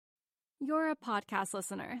You're a podcast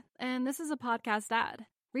listener, and this is a podcast ad.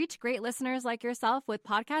 Reach great listeners like yourself with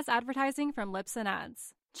podcast advertising from Libsyn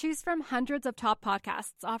Ads. Choose from hundreds of top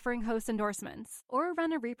podcasts offering host endorsements, or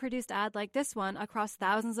run a reproduced ad like this one across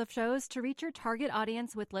thousands of shows to reach your target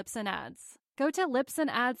audience with Libsyn Ads. Go to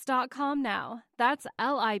libsynads.com now. That's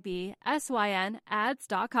LIBSYN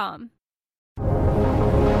ads.com.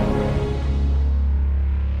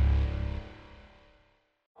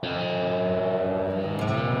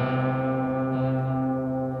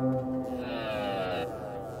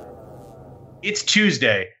 It's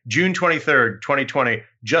Tuesday, June 23rd, 2020,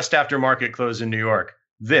 just after market close in New York.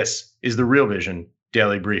 This is the Real Vision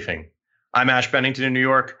Daily Briefing. I'm Ash Bennington in New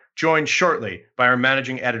York, joined shortly by our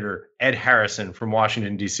managing editor, Ed Harrison from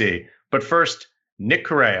Washington, D.C. But first, Nick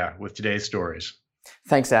Correa with today's stories.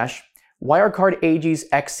 Thanks, Ash. Wirecard AG's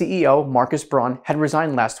ex-CEO, Markus Braun, had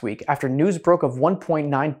resigned last week after news broke of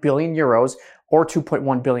 1.9 billion euros, or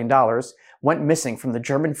 $2.1 billion, went missing from the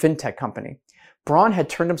German fintech company. Braun had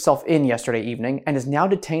turned himself in yesterday evening and is now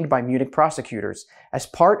detained by Munich prosecutors as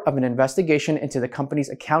part of an investigation into the company's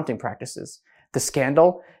accounting practices. The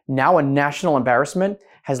scandal, now a national embarrassment,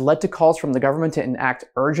 has led to calls from the government to enact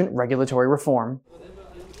urgent regulatory reform.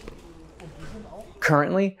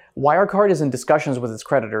 Currently, Wirecard is in discussions with its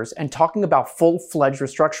creditors and talking about full-fledged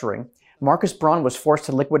restructuring. Markus Braun was forced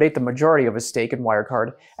to liquidate the majority of his stake in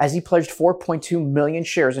Wirecard as he pledged 4.2 million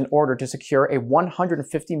shares in order to secure a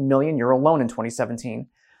 150 million euro loan in 2017.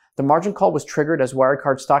 The margin call was triggered as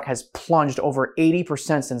Wirecard stock has plunged over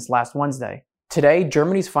 80% since last Wednesday. Today,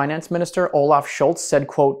 Germany's finance minister Olaf Scholz said,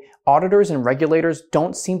 quote, "Auditors and regulators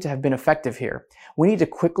don't seem to have been effective here. We need to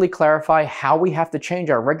quickly clarify how we have to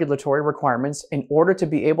change our regulatory requirements in order to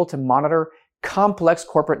be able to monitor complex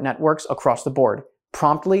corporate networks across the board,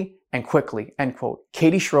 promptly and quickly," end quote.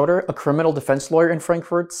 Katie Schroeder, a criminal defense lawyer in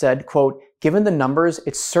Frankfurt, said, quote, "Given the numbers,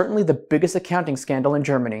 it's certainly the biggest accounting scandal in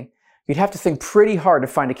Germany. You'd have to think pretty hard to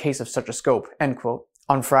find a case of such a scope," end quote.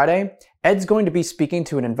 On Friday, Ed's going to be speaking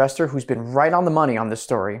to an investor who's been right on the money on this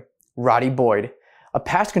story, Roddy Boyd, a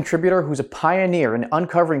past contributor who's a pioneer in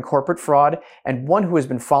uncovering corporate fraud and one who has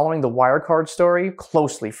been following the Wirecard story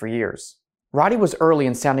closely for years. Roddy was early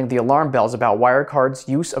in sounding the alarm bells about Wirecard's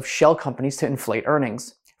use of shell companies to inflate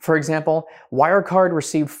earnings. For example, Wirecard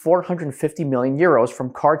received 450 million euros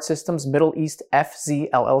from Card Systems Middle East FZ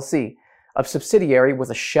LLC, a subsidiary with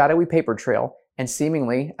a shadowy paper trail and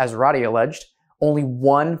seemingly, as Roddy alleged, only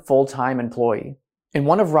one full-time employee. In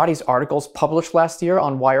one of Roddy's articles published last year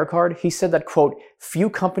on Wirecard, he said that, quote, "Few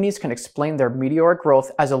companies can explain their meteoric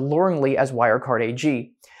growth as alluringly as Wirecard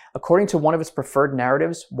AG. According to one of its preferred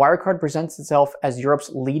narratives, Wirecard presents itself as Europe's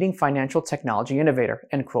leading financial technology innovator,"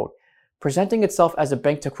 end quote, presenting itself as a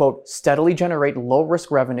bank to, quote, "steadily generate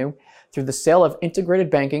low-risk revenue through the sale of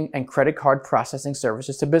integrated banking and credit card processing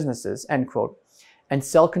services to businesses," end quote, and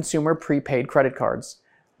sell consumer prepaid credit cards.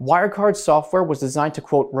 Wirecard's software was designed to,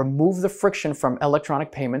 quote, "remove the friction from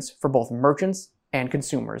electronic payments for both merchants and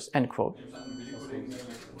consumers," end quote.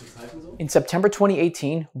 In September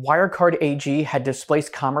 2018, Wirecard AG had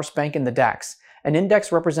displaced Commerzbank in the DAX, an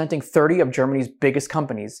index representing 30 of Germany's biggest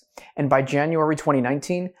companies, and by January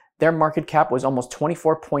 2019, their market cap was almost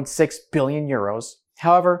 24.6 billion euros.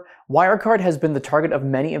 However, Wirecard has been the target of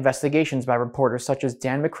many investigations by reporters such as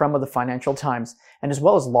Dan McCrum of the Financial Times, and as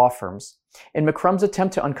well as law firms. In McCrum's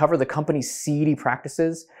attempt to uncover the company's seedy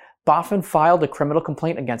practices, BaFin filed a criminal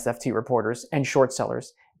complaint against FT reporters and short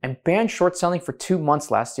sellers, and banned short selling for 2 months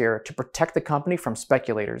last year to protect the company from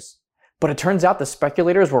speculators. But it turns out the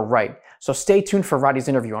speculators were right, so stay tuned for Roddy's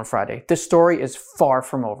interview on Friday. This story is far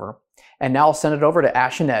from over. And now I'll send it over to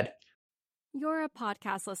Ash and Ed. You're a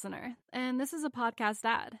podcast listener, and this is a podcast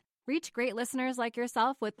ad. Reach great listeners like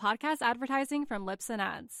yourself with podcast advertising from Libsyn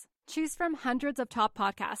Ads. Choose from hundreds of top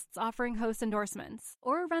podcasts offering host endorsements,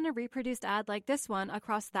 or run a reproduced ad like this one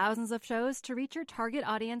across thousands of shows to reach your target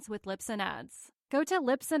audience with Libsyn Ads. Go to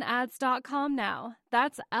libsynads.com now.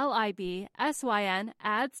 That's LIBSYN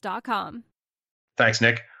ads.com. Thanks,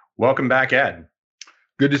 Nick. Welcome back, Ed.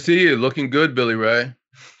 Good to see you. Looking good, Billy Ray.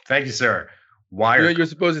 Thank you, sir. You're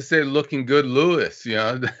supposed to say looking good, Lewis. You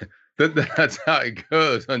know, that's how it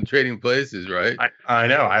goes on Trading Places, right? I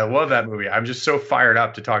know. I love that movie. I'm just so fired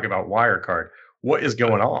up to talk about Wirecard. What is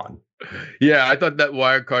going on? Yeah, I thought that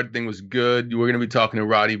Wirecard thing was good. We're going to be talking to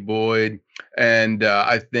Roddy Boyd. And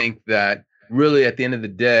I think that really at the end of the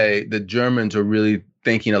day, the Germans are really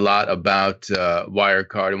thinking a lot about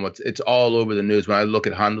Wirecard and it's all over the news. When I look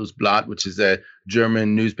at Handelsblatt, which is a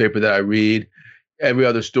German newspaper that I read, every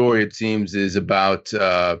other story, it seems, is about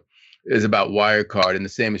Wirecard, and the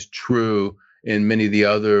same is true in many of the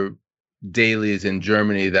other dailies in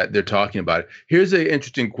Germany that they're talking about it. Here's an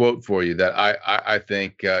interesting quote for you that I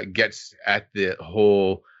think gets at the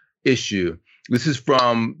whole issue. This is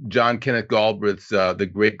from John Kenneth Galbraith's The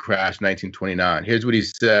Great Crash, 1929. Here's what he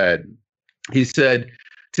said. He said,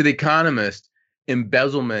 to The Economist,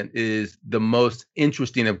 embezzlement is the most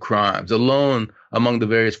interesting of crimes. Alone among the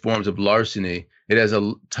various forms of larceny, it has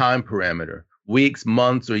a time parameter. Weeks,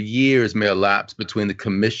 months, or years may elapse between the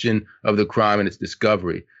commission of the crime and its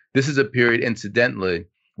discovery. This is a period, incidentally,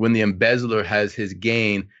 when the embezzler has his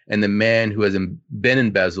gain and the man who has been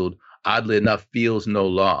embezzled, oddly enough, feels no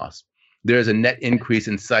loss. There is a net increase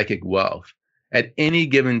in psychic wealth. At any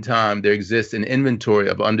given time, there exists an inventory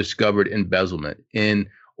of undiscovered embezzlement in,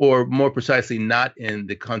 or more precisely, not in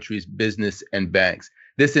the country's business and banks.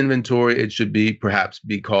 This inventory, it should be perhaps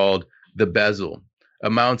be called the bezel,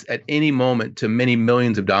 amounts at any moment to many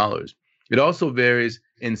millions of dollars. It also varies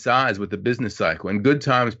in size with the business cycle. In good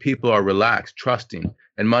times, people are relaxed, trusting,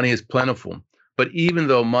 and money is plentiful. But even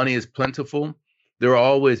though money is plentiful, there are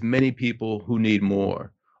always many people who need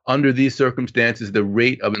more. Under these circumstances, the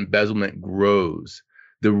rate of embezzlement grows.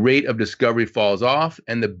 The rate of discovery falls off,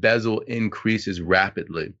 and the bezel increases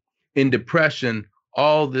rapidly. In depression,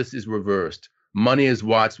 all this is reversed. Money is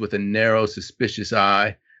watched with a narrow, suspicious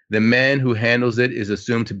eye. The man who handles it is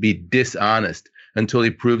assumed to be dishonest until he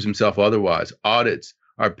proves himself otherwise. Audits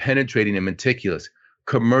are penetrating and meticulous.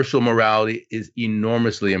 Commercial morality is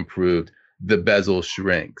enormously improved. The bezel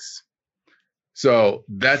shrinks. So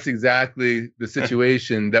that's exactly the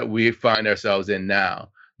situation that we find ourselves in now.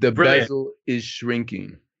 The bezel is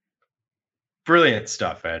shrinking. Brilliant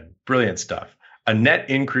stuff, Ed. Brilliant stuff. A net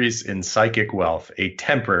increase in psychic wealth, a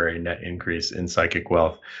temporary net increase in psychic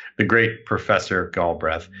wealth. The great Professor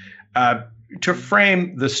Galbraith. To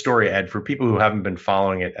frame the story, Ed, for people who haven't been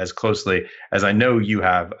following it as closely as I know you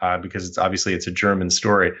have, because it's a German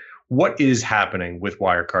story, what is happening with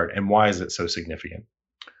Wirecard and why is it so significant?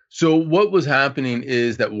 So what was happening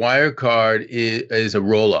is that Wirecard is a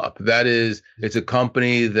roll-up. That is, it's a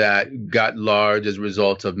company that got large as a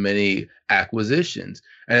result of many acquisitions.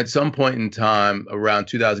 And at some point in time, around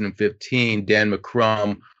 2015, Dan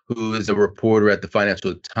McCrum, who is a reporter at the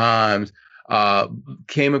Financial Times,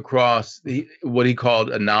 came across what he called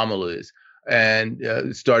anomalies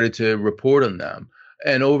and started to report on them.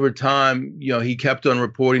 And over time, he kept on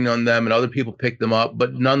reporting on them and other people picked them up.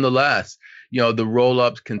 But nonetheless, the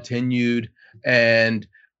roll-ups continued. And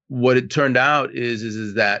what it turned out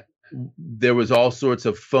is that there was all sorts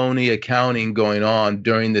of phony accounting going on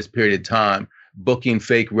during this period of time, booking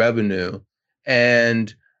fake revenue.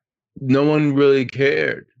 And no one really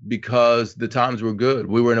cared because the times were good.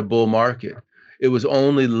 We were in a bull market. It was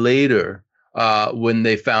only later when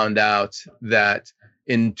they found out that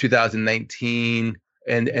in 2019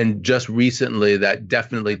 and just recently that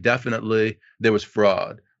definitely there was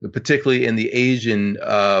fraud, particularly in the Asian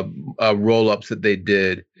roll-ups that they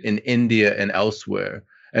did in India and elsewhere.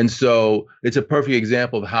 And so it's a perfect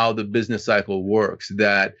example of how the business cycle works,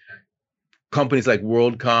 that companies like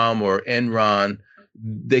WorldCom or Enron,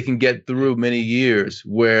 they can get through many years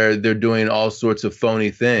where they're doing all sorts of phony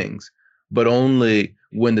things, but only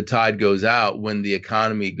when the tide goes out, when the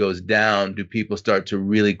economy goes down, do people start to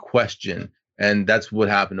really question. And that's what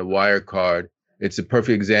happened to Wirecard. It's a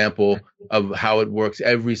perfect example of how it works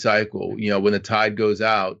every cycle. When the tide goes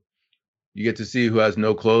out, you get to see who has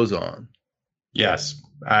no clothes on. Yes,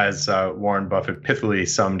 as Warren Buffett pithily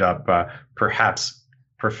summed up, perhaps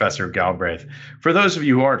Professor Galbraith. For those of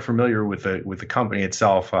you who aren't familiar with the company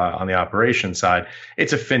itself on the operations side,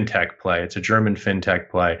 it's a fintech play. It's a German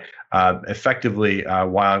fintech play. Effectively,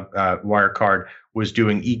 while Wirecard was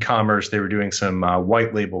doing e-commerce, they were doing some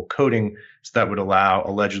white label coding that would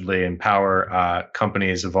allegedly empower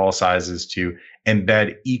companies of all sizes to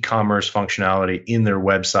embed e-commerce functionality in their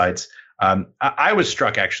websites. I was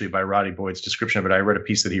struck actually by Roddy Boyd's description of it. I read a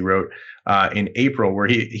piece that he wrote in April where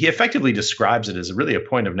he effectively describes it as really a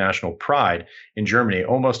point of national pride in Germany,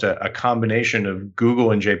 almost a combination of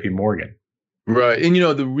Google and JP Morgan. Right. And,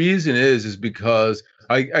 the reason is because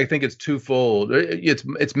I think it's twofold.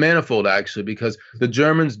 It's manifold, actually, because the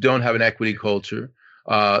Germans don't have an equity culture.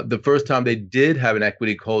 The first time they did have an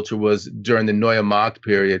equity culture was during the Neue Markt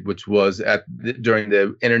period, which was during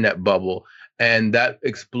the internet bubble. And that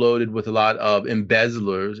exploded with a lot of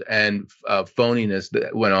embezzlers and phoniness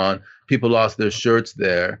that went on. People lost their shirts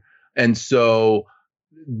there. And so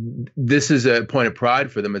this is a point of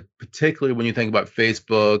pride for them, particularly when you think about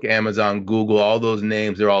Facebook, Amazon, Google, all those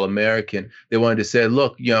names, they're all American. They wanted to say,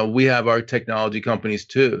 look, we have our technology companies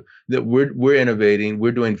too, that we're innovating,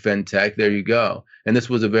 we're doing fintech, there you go. And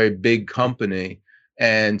this was a very big company.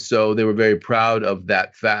 And so they were very proud of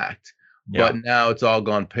that fact. but now it's all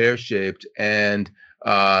gone pear-shaped, and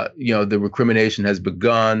the recrimination has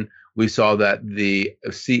begun. We saw that the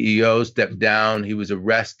CEO stepped down. He was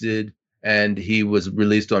arrested and he was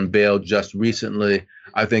released on bail just recently.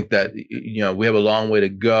 I think that we have a long way to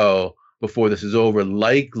go before this is over.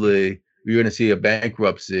 Likely, you're going to see a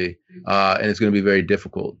bankruptcy, and it's going to be very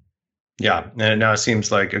difficult. Yeah, and now it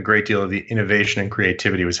seems like a great deal of the innovation and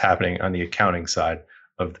creativity was happening on the accounting side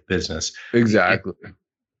of the business. Exactly.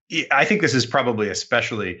 I think this is probably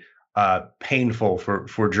especially painful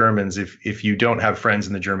for Germans if you don't have friends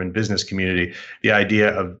in the German business community. The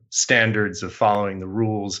idea of standards, of following the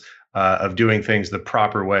rules, of doing things the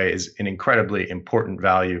proper way is an incredibly important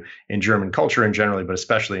value in German culture in generally, but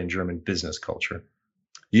especially in German business culture.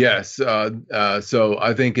 Yes. So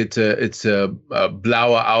I think it's a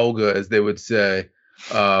blaue Auge, as they would say,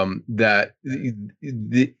 that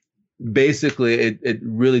basically it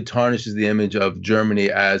really tarnishes the image of Germany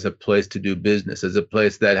as a place to do business, as a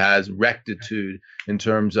place that has rectitude in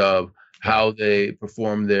terms of how they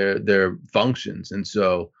perform their functions. And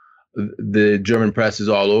so the German press is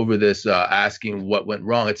all over this, asking what went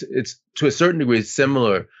wrong. It's to a certain degree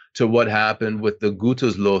similar to what happened with the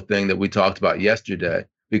Gütersloh thing that we talked about yesterday,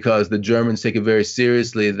 because the Germans take it very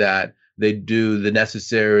seriously that they do the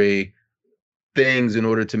necessary things in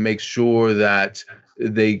order to make sure that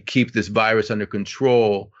they keep this virus under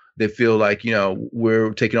control. They feel like,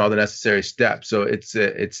 we're taking all the necessary steps. So it's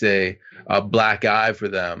a black eye for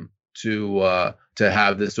them to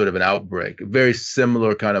have this sort of an outbreak. A very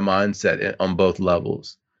similar kind of mindset on both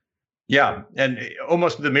levels. Yeah, and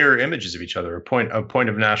almost the mirror images of each other. A point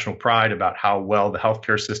of national pride about how well the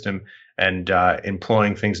healthcare system and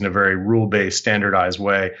employing things in a very rule-based, standardized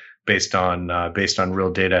way based on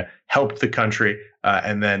real data helped the country,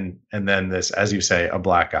 and then this, as you say, a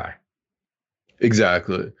black eye.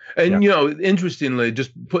 Exactly, and interestingly,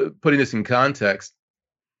 just putting this in context,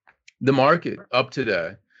 the market up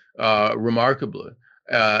today, remarkably,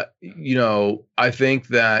 I think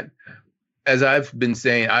that, as I've been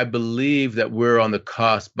saying, I believe that we're on the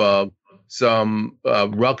cusp of some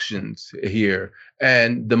ructions here,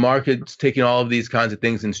 and the market's taking all of these kinds of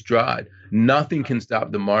things in stride. Nothing can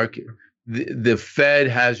stop the market. The Fed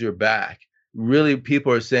has your back. Really,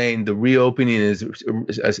 people are saying the reopening is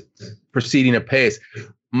proceeding apace.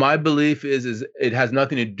 My belief is it has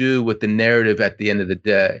nothing to do with the narrative at the end of the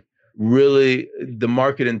day. Really, the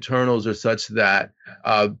market internals are such that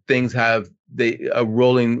things have a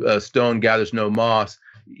rolling stone gathers no moss.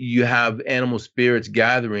 You have animal spirits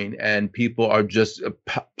gathering, and people are just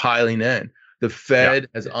piling in. The Fed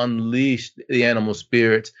has unleashed the animal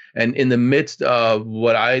spirits, and in the midst of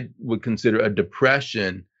what I would consider a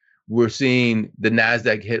depression, we're seeing the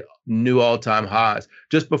Nasdaq hit new all-time highs.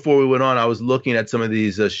 Just before we went on, I was looking at some of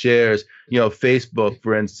these shares. Facebook,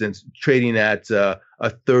 for instance, trading at a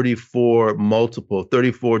 34 multiple,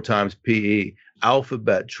 34 times PE.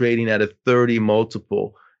 Alphabet trading at a 30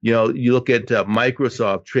 multiple. You look at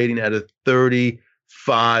Microsoft trading at a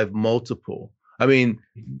 35 multiple. I mean,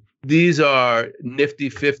 these are Nifty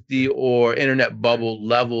 50 or internet bubble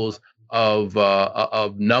levels of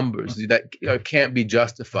numbers that can't be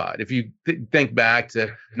justified. If you think back to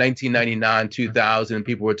 1999, 2000, and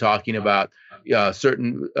people were talking about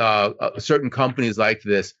certain companies like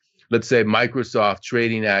this, let's say Microsoft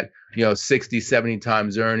trading at 60, 70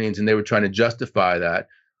 times earnings, and they were trying to justify that.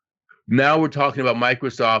 Now we're talking about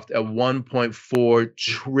Microsoft, a $1.4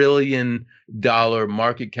 trillion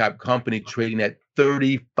market cap company trading at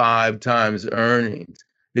 35 times earnings.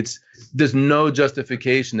 There's no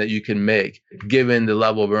justification that you can make given the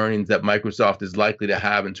level of earnings that Microsoft is likely to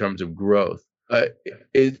have in terms of growth.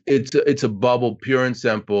 It's a bubble, pure and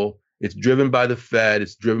simple. It's driven by the Fed.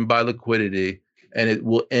 It's driven by liquidity, and it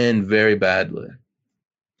will end very badly.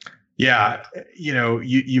 Yeah,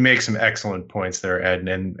 you make some excellent points there, Ed,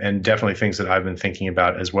 and definitely things that I've been thinking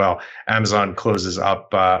about as well. Amazon closes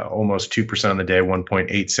up almost 2% on the day,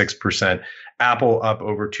 1.86%. Apple up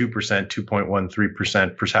over 2%,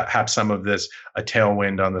 2.13%. Perhaps some of this a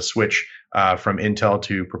tailwind on the switch from Intel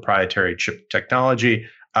to proprietary chip technology.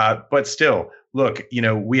 But still, look,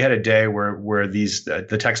 we had a day where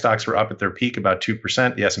the tech stocks were up at their peak about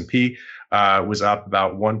 2%. The S&P was up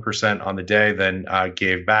about 1% on the day, then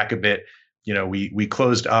gave back a bit. We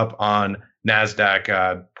closed up on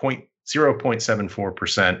NASDAQ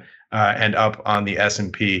 0.74% and up on the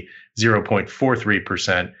S&P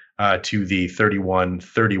 0.43% to the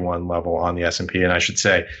 3131 level on the S&P. And I should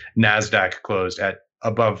say NASDAQ closed at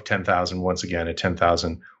above 10,000 once again at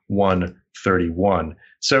 10,131.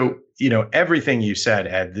 So, everything you said,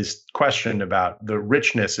 Ed, this question about the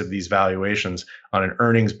richness of these valuations on an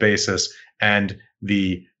earnings basis and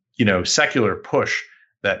the secular push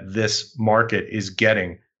that this market is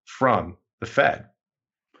getting from the Fed.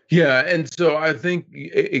 Yeah, and so I think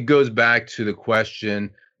it goes back to the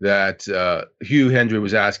question that Hugh Hendry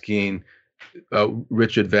was asking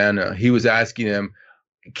Richard Vanna. He was asking him,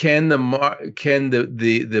 can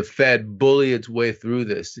the Fed bully its way through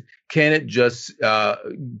this? Can it just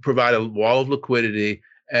provide a wall of liquidity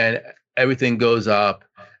and everything goes up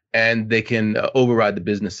and they can override the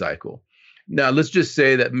business cycle? Now, let's just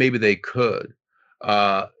say that maybe they could.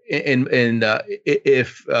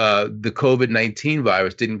 If the COVID-19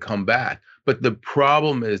 virus didn't come back. But the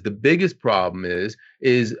biggest problem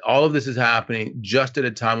is all of this is happening just at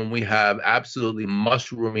a time when we have absolutely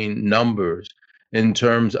mushrooming numbers in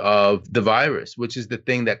terms of the virus, which is the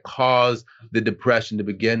thing that caused the depression to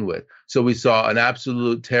begin with. So we saw an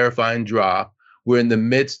absolute terrifying drop. We're in the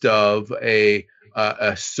midst of a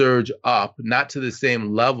surge up, not to the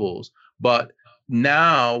same levels, but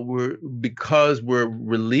now because we're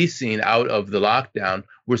releasing out of the lockdown,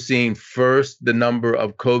 we're seeing first the number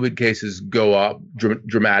of COVID cases go up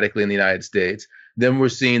dramatically in the United States. Then we're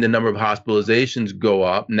seeing the number of hospitalizations go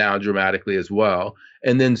up now dramatically as well.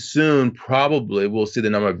 And then soon, probably, we'll see the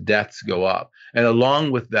number of deaths go up. And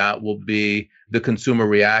along with that will be the consumer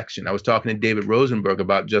reaction. I was talking to David Rosenberg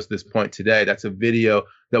about just this point today. That's a video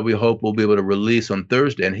that we hope we'll be able to release on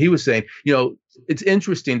Thursday. And he was saying, it's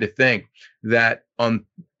interesting to think that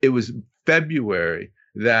it was February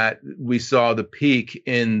that we saw the peak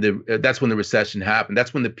that's when the recession happened.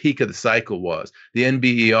 That's when the peak of the cycle was. The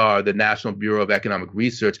NBER, the National Bureau of Economic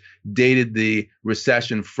Research, dated the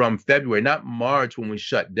recession from February, not March when we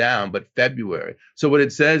shut down, but February. So what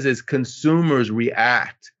it says is consumers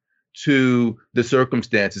react to the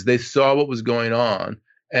circumstances. They saw what was going on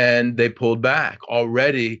and they pulled back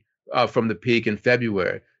already from the peak in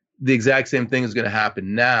February. The exact same thing is going to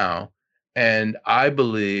happen now. And I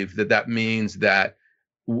believe that means that,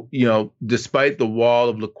 despite the wall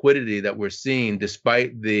of liquidity that we're seeing,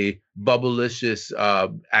 despite the bubblicious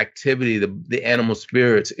activity, the animal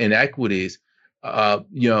spirits in equities,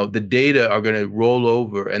 the data are going to roll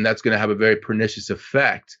over, and that's going to have a very pernicious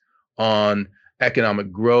effect on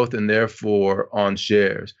economic growth and therefore on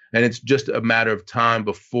shares. And it's just a matter of time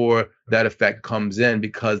before that effect comes in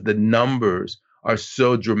because the numbers are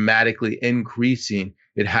so dramatically increasing.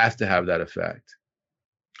 It has to have that effect.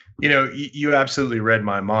 You absolutely read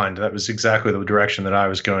my mind. That was exactly the direction that I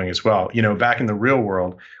was going as well. Back in the real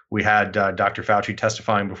world, we had Dr. Fauci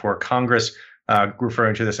testifying before Congress,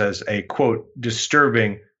 referring to this as a, quote,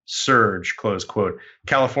 disturbing surge, close quote.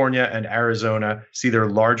 California and Arizona see their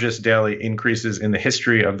largest daily increases in the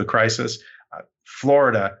history of the crisis.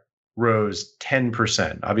 Florida rose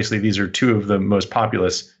 10%. Obviously, these are two of the most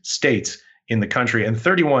populous states in the country, and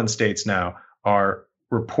 31 states now are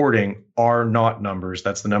reporting R0 numbers.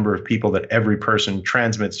 That's the number of people that every person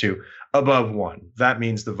transmits to above 1. That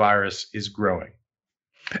means the virus is growing.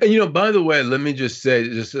 And, by the way, let me just say,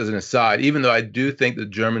 just as an aside, even though I do think the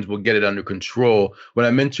Germans will get it under control, when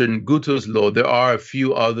I mentioned Gütersloh, there are a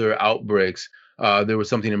few other outbreaks. There was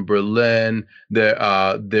something in Berlin.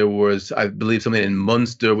 There was, I believe, something in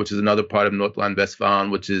Munster, which is another part of North Rhine-Westphalia,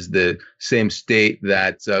 which is the same state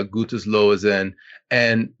that Gütersloh is in.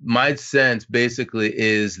 And my sense basically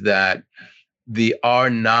is that the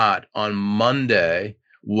R0 on Monday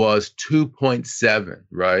was 2.7,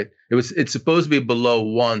 right? It's supposed to be below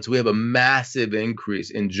 1. So we have a massive increase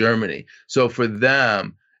in Germany. So for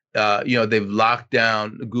them, they've locked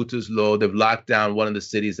down Gütersloh, they've locked down one of the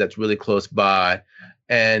cities that's really close by,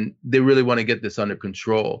 and they really want to get this under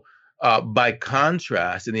control. By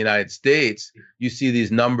contrast, in the United States, you see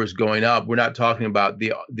these numbers going up. We're not talking about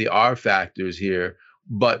the R factors here,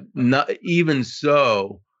 but not even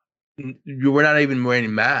so, we're not even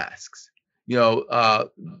wearing masks.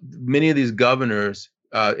 Many of these governors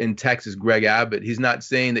in Texas, Greg Abbott, he's not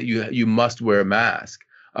saying that you must wear a mask.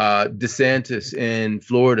 DeSantis in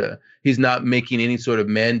Florida, he's not making any sort of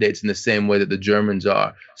mandates in the same way that the Germans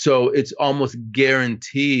are. So it's almost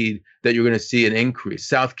guaranteed that you're going to see an increase.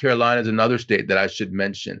 South Carolina is another state that I should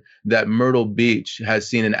mention, that Myrtle Beach has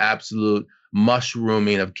seen an absolute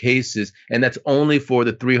mushrooming of cases, and that's only for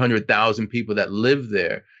the 300,000 people that live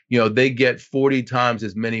there. They get 40 times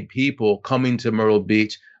as many people coming to Myrtle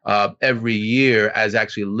Beach every year as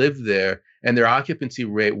actually live there. And their occupancy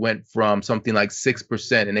rate went from something like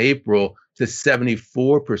 6% in April to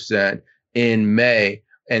 74% in May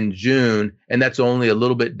and June. And that's only a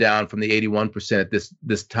little bit down from the 81% at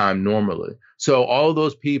this time normally. So all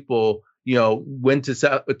those people, went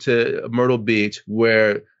to Myrtle Beach,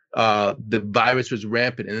 where the virus was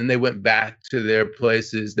rampant, and then they went back to their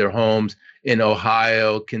places, their homes in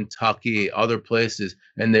Ohio, Kentucky, other places,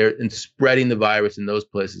 and they're spreading the virus in those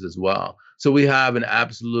places as well. So we have an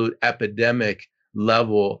absolute epidemic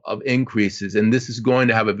level of increases, and this is going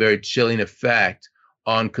to have a very chilling effect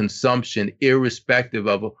on consumption, irrespective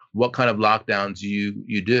of what kind of lockdowns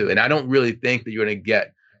you do. And I don't really think that you're going to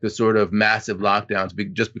get the sort of massive lockdowns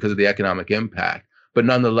just because of the economic impact. But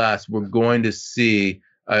nonetheless, we're going to see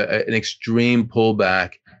an extreme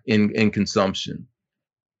pullback in consumption.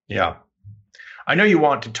 Yeah. I know you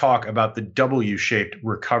want to talk about the W-shaped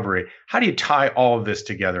recovery. How do you tie all of this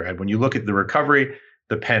together, Ed? When you look at the recovery,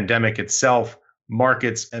 the pandemic itself,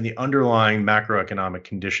 markets, and the underlying macroeconomic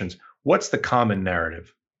conditions, what's the common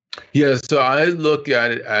narrative? Yeah, so I look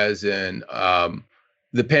at it as in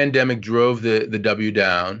the pandemic drove the W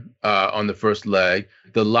down on the first leg.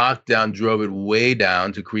 The lockdown drove it way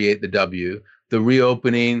down to create the W. The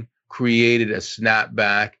reopening created a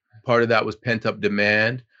snapback. Part of that was pent-up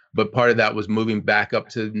demand, but part of that was moving back up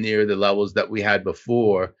to near the levels that we had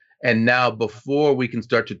before. And now, before we can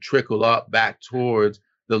start to trickle up back towards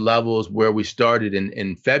the levels where we started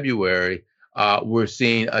in February, we're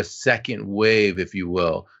seeing a second wave, if you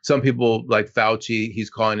will. Some people, like Fauci, he's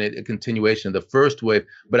calling it a continuation of the first wave,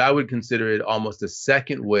 but I would consider it almost a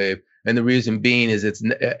second wave. And the reason being is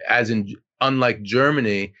unlike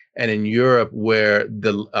Germany and in Europe, where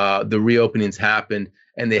the reopenings happened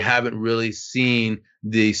and they haven't really seen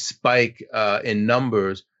the spike in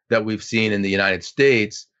numbers that we've seen in the United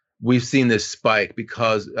States. We've seen this spike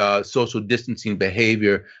because social distancing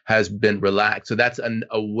behavior has been relaxed. So that's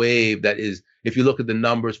a wave that is, if you look at the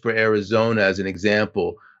numbers for Arizona as an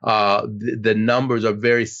example, the numbers are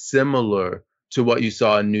very similar to what you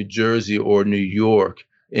saw in New Jersey or New York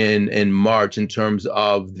in March in terms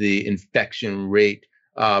of the infection rate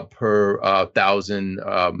per thousand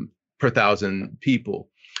people.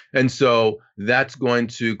 And so that's going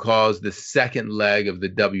to cause the second leg of the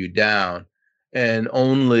W down. And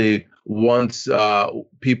only once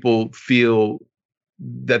people feel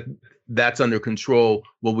that that's under control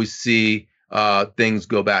will we see things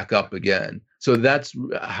go back up again. So that's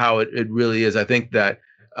how it really is. I think that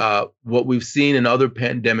what we've seen in other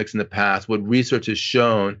pandemics in the past, what research has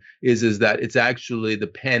shown is that it's actually the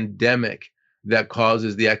pandemic that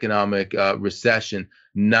causes the economic recession,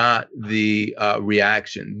 not the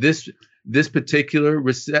reaction. This particular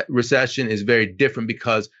recession is very different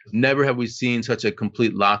because never have we seen such a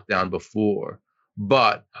complete lockdown before.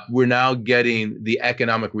 But we're now getting the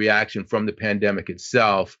economic reaction from the pandemic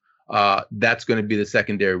itself. That's going to be the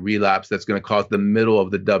secondary relapse that's going to cause the middle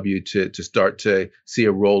of the W to start to see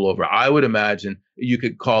a rollover. I would imagine you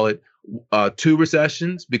could call it two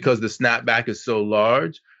recessions because the snapback is so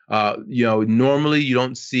large. Normally you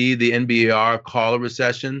don't see the NBER call a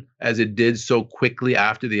recession as it did so quickly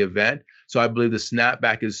after the event. So I believe the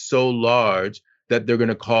snapback is so large that they're going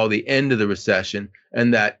to call the end of the recession,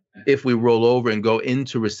 and that if we roll over and go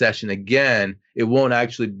into recession again, it won't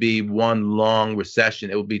actually be one long recession.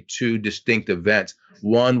 It will be two distinct events,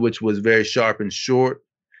 one which was very sharp and short,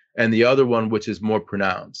 and the other one which is more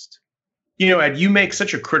pronounced. Ed, you make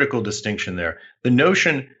such a critical distinction there. The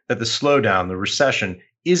notion that the slowdown, the recession,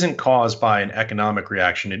 isn't caused by an economic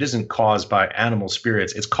reaction. It isn't caused by animal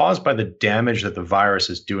spirits. It's caused by the damage that the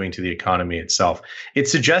virus is doing to the economy itself. It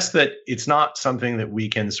suggests that it's not something that we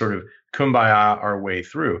can sort of kumbaya our way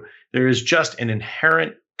through. There is just an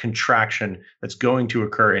inherent contraction that's going to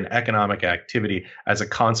occur in economic activity as a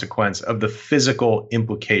consequence of the physical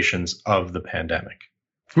implications of the pandemic.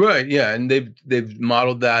 Right. Yeah. And they've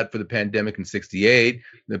modeled that for the pandemic in 1968,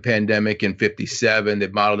 the pandemic in 1957.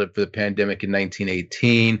 They've modeled it for the pandemic in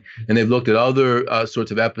 1918. And they've looked at other sorts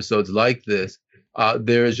of episodes like this.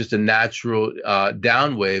 There is just a natural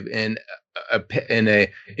downwave in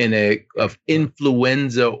of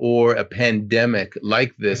influenza or a pandemic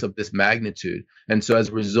like this of this magnitude. And so as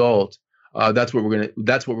a result, that's what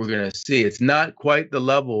we're gonna see. It's not quite the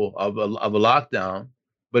level of a lockdown,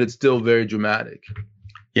 but it's still very dramatic.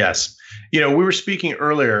 Yes. We were speaking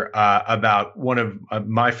earlier about one of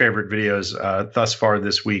my favorite videos thus far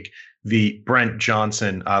this week, the Brent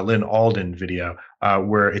Johnson, Lynn Alden video,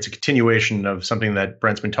 where it's a continuation of something that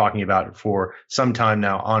Brent's been talking about for some time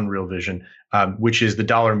now on Real Vision, which is the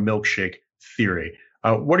dollar milkshake theory.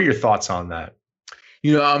 What are your thoughts on that?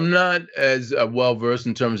 I'm not as well versed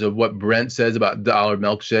in terms of what Brent says about dollar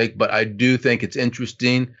milkshake, but I do think it's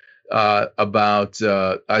interesting. I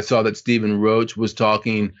saw that Stephen Roach was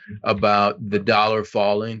talking about the dollar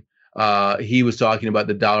falling. He was talking about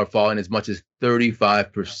the dollar falling as much as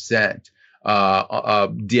 35%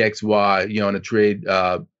 DXY, on a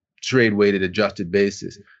trade weighted adjusted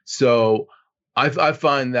basis. So I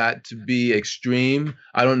find that to be extreme.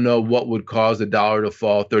 I don't know what would cause the dollar to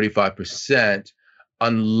fall 35%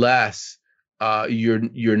 unless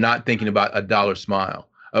you're not thinking about a dollar smile.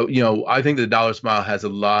 I think the dollar smile has a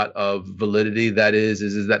lot of validity. That is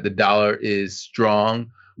that the dollar is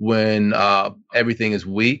strong when everything is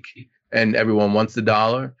weak and everyone wants the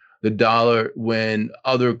dollar. The dollar, when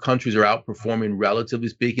other countries are outperforming, relatively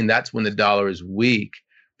speaking, that's when the dollar is weak.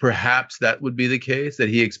 Perhaps that would be the case, that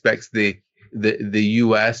he expects the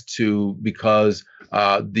U.S. to, because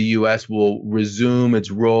the U.S. will resume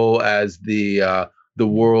its role as the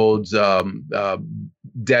world's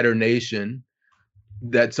debtor nation,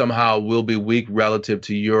 that somehow will be weak relative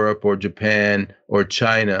to Europe or Japan or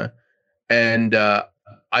China. And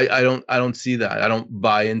I don't see that. I don't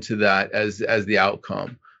buy into that as the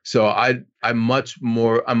outcome. So I'm much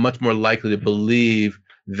more likely to believe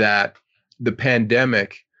that the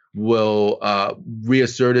pandemic will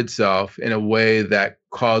reassert itself in a way that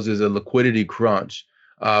causes a liquidity crunch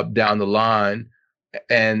down the line,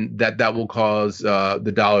 and that will cause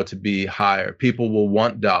the dollar to be higher. People will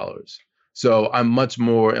want dollars. So I'm much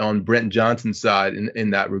more on Brent Johnson's side in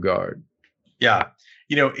that regard. Yeah.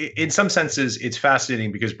 In some senses, it's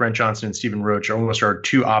fascinating because Brent Johnson and Stephen Roach almost are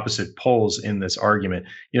two opposite poles in this argument.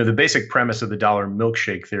 The basic premise of the dollar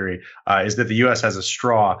milkshake theory is that the U.S. has a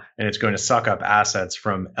straw and it's going to suck up assets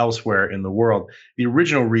from elsewhere in the world. The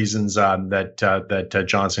original reasons that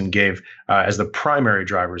Johnson gave as the primary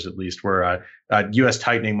drivers, at least, were U.S.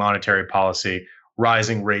 tightening monetary policy,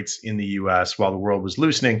 rising rates in the U.S. while the world was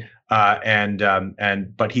loosening,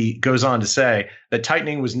 but he goes on to say that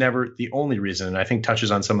tightening was never the only reason, and I think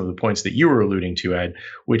touches on some of the points that you were alluding to, Ed,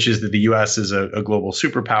 which is that the U.S. is a global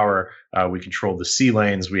superpower. We control the sea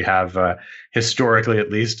lanes. We have historically,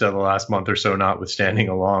 at least the last month or so, notwithstanding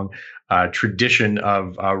a long tradition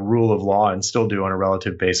of rule of law, and still do on a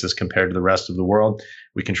relative basis compared to the rest of the world.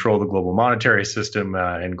 We control the global monetary system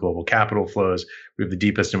and global capital flows. We have the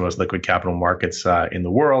deepest and most liquid capital markets in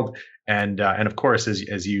the world, and of course,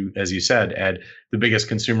 as you said, Ed, the biggest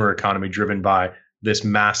consumer economy driven by this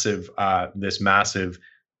massive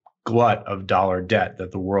glut of dollar debt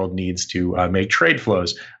that the world needs to make trade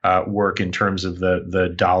flows work in terms of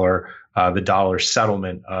the dollar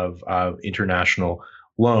settlement of international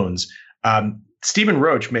loans. Stephen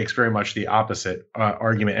Roach makes very much the opposite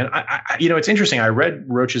argument, and it's interesting. I read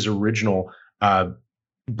Roach's original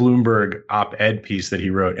Bloomberg op-ed piece that he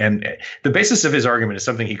wrote, and the basis of his argument is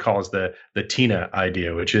something he calls the TINA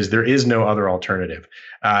idea, which is there is no other alternative,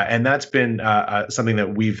 and that's been something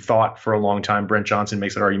that we've thought for a long time. Brent Johnson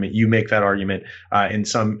makes that argument. You make that argument in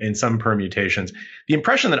some permutations. The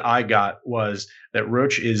impression that I got was that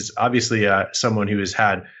Roach is obviously someone who has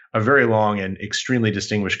had a very long and extremely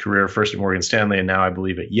distinguished career, first at Morgan Stanley and now I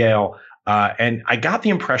believe at Yale. And I got the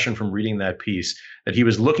impression from reading that piece that he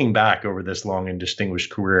was looking back over this long and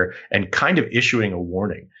distinguished career and kind of issuing a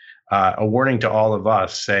warning to all of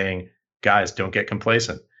us, saying, guys, don't get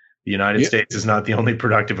complacent. The United States is not the only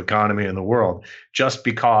productive economy in the world. Just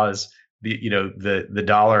because the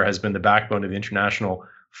dollar has been the backbone of the international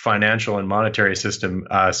financial and monetary system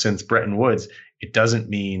since Bretton Woods, it doesn't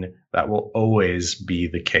mean that will always be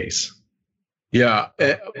the case. Yeah,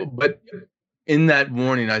 but in that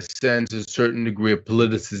warning, I sense a certain degree of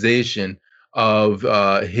politicization of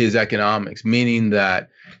his economics, meaning that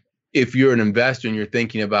if you're an investor and you're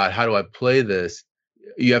thinking about how do I play this,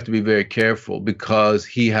 you have to be very careful because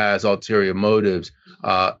he has ulterior motives.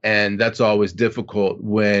 And that's always difficult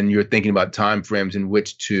when you're thinking about timeframes in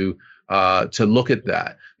which to look at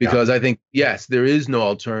that. Because I think, yes, there is no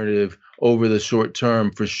alternative over the short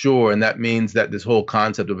term for sure. And that means that this whole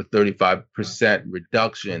concept of a 35%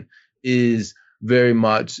 reduction is very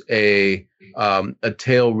much a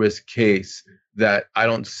tail risk case that I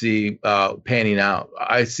don't see panning out.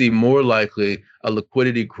 I see more likely a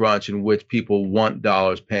liquidity crunch in which people want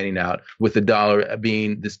dollars panning out, with the dollar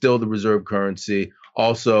being still the reserve currency,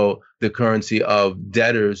 also the currency of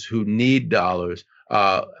debtors who need dollars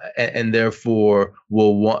and therefore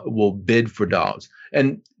will bid for dollars.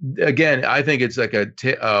 And again, I think it's like a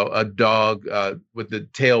dog with the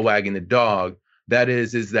tail wagging the dog. That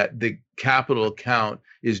is that the capital account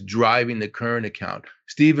is driving the current account.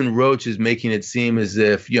 Stephen Roach is making it seem as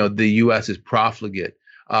if the U.S. is profligate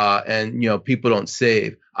and people don't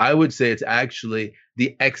save. I would say it's actually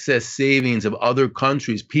the excess savings of other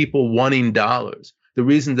countries, people wanting dollars. The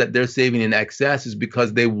reason that they're saving in excess is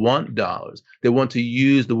because they want dollars. They want to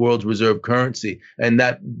use the world's reserve currency, and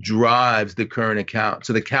that drives the current account.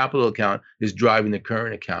 So the capital account is driving the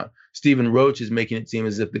current account. Stephen Roach is making it seem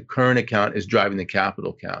as if the current account is driving the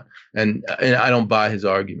capital account. And I don't buy his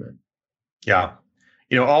argument. Yeah.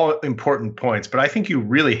 All important points, but I think you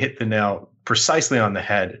really hit the nail precisely on the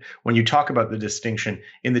head when you talk about the distinction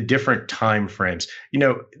in the different time frames.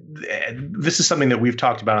 This is something that we've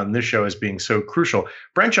talked about on this show as being so crucial.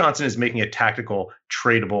 Brent Johnson is making a tactical,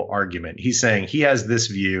 tradable argument. He's saying he has this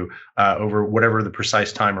view over whatever the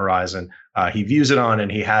precise time horizon he views it on,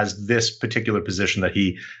 and he has this particular position that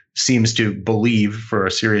he seems to believe, for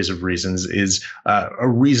a series of reasons, is a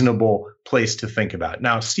reasonable place to think about.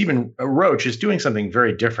 Now, Stephen Roach is doing something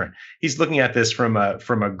very different. He's looking at this from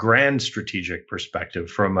a grand strategic perspective,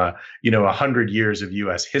 from 100 years of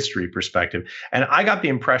U.S. history perspective. And I got the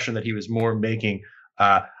impression that he was more making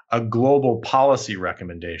a global policy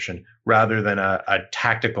recommendation rather than a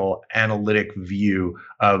tactical analytic view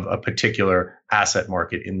of a particular asset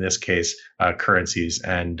market, in this case, currencies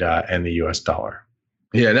and the U.S. dollar.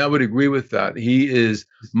 Yeah, and I would agree with that. He is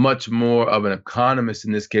much more of an economist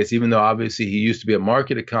in this case, even though obviously he used to be a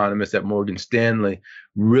market economist at Morgan Stanley.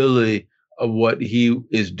 Really, what he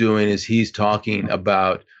is doing is he's talking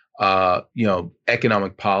about,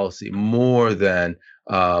 economic policy more than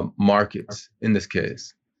markets in this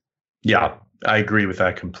case. Yeah, I agree with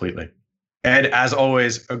that completely. Ed, as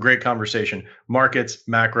always, a great conversation. Markets,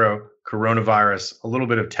 macro, coronavirus, a little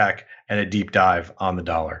bit of tech, and a deep dive on the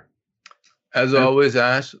dollar. As always,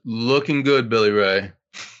 Ash, looking good, Billy Ray.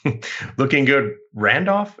 Looking good.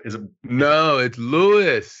 Randolph? Is it? No, it's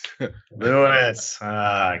Lewis. Lewis.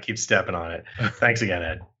 I keep stepping on it. Thanks again,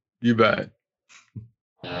 Ed. You bet.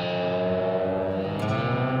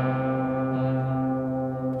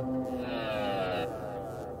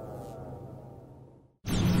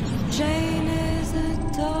 Jane is a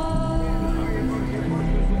dog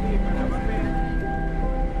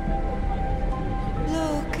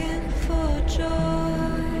looking for joy.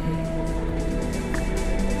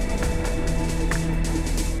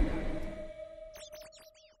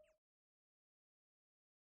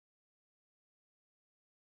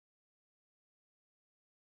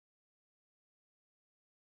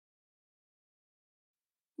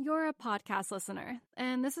 You're a podcast listener,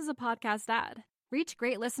 and this is a podcast ad. Reach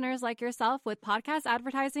great listeners like yourself with podcast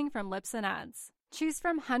advertising from Libsyn Ads. Choose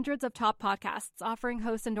from hundreds of top podcasts offering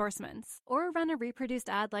host endorsements, or run a reproduced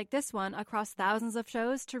ad like this one across thousands of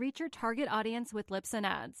shows to reach your target audience with Libsyn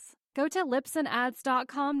Ads. Go to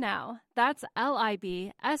libsynads.com now. That's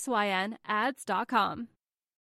LIBSYN ads.com.